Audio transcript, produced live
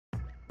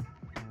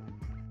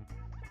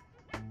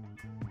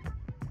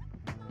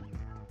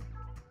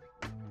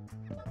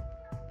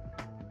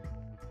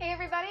Hey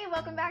everybody,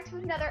 welcome back to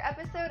another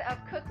episode of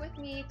Cook With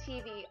Me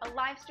TV, a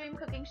live stream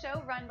cooking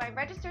show run by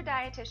registered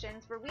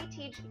dietitians where we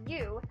teach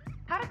you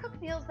how to cook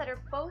meals that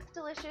are both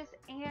delicious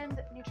and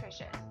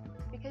nutritious,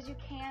 because you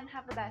can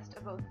have the best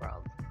of both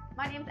worlds.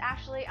 My name's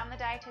Ashley, I'm the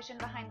dietitian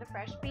behind The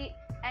Fresh Beat,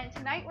 and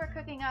tonight we're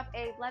cooking up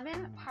a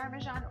lemon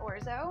parmesan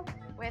orzo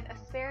with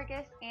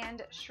asparagus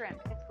and shrimp.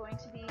 It's going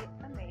to be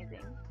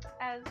amazing,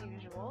 as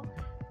usual.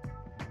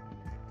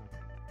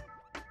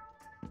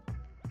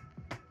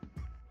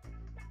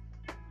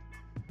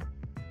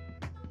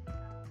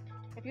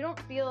 If you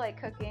don't feel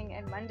like cooking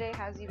and Monday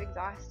has you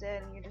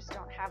exhausted and you just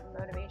don't have the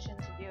motivation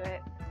to do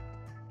it,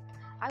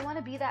 I want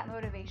to be that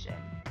motivation.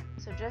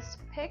 So just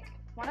pick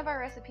one of our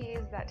recipes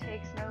that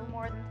takes no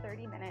more than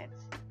 30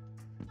 minutes,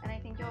 and I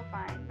think you'll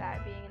find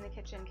that being in the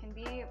kitchen can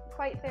be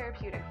quite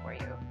therapeutic for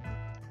you.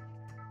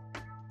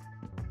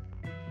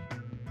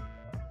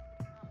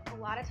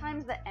 A lot of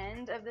times the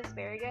end of the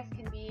asparagus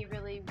can be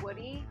really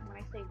woody. When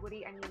I say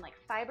woody, I mean like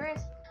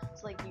fibrous.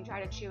 So like you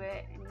try to chew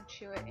it and you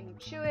chew it and you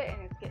chew it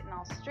and it's getting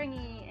all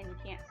stringy and you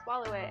can't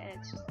swallow it and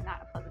it's just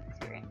not a pleasant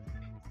experience.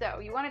 So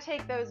you want to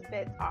take those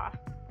bits off.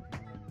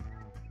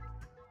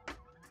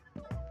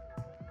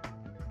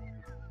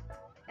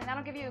 And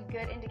that'll give you a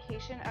good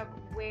indication of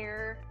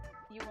where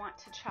you want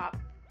to chop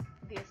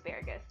the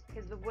asparagus,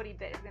 because the woody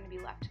bit is going to be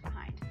left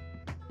behind.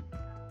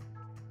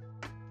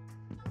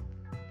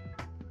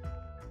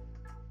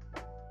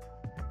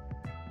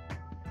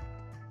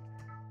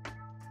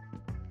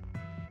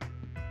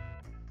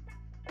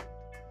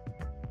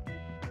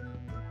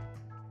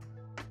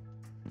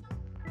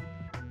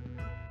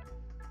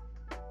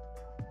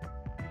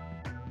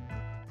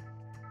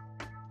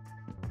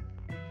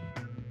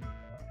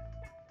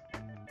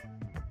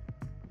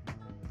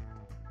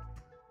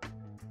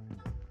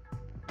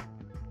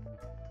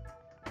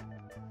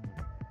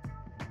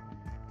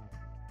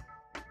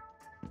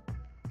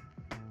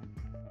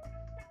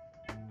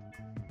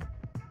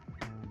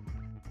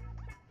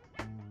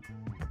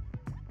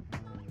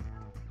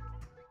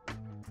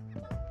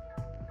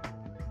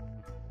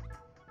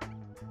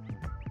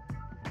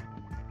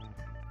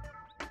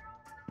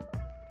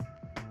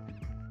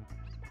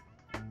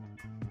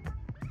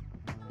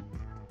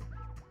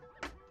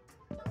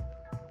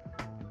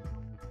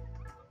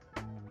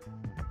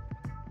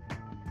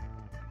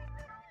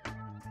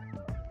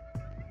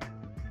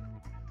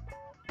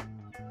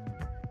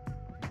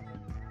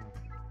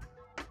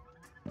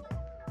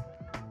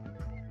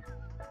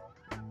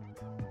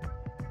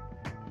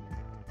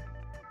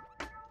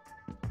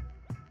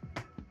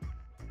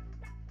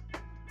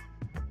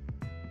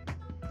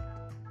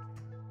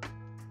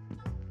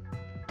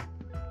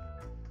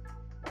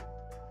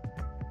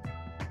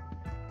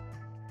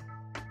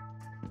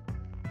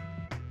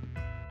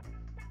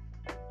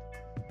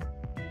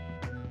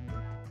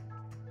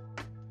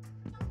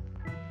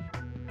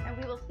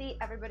 We will see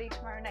everybody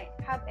tomorrow night.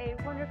 Have a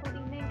wonderful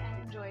evening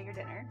and enjoy your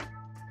dinner.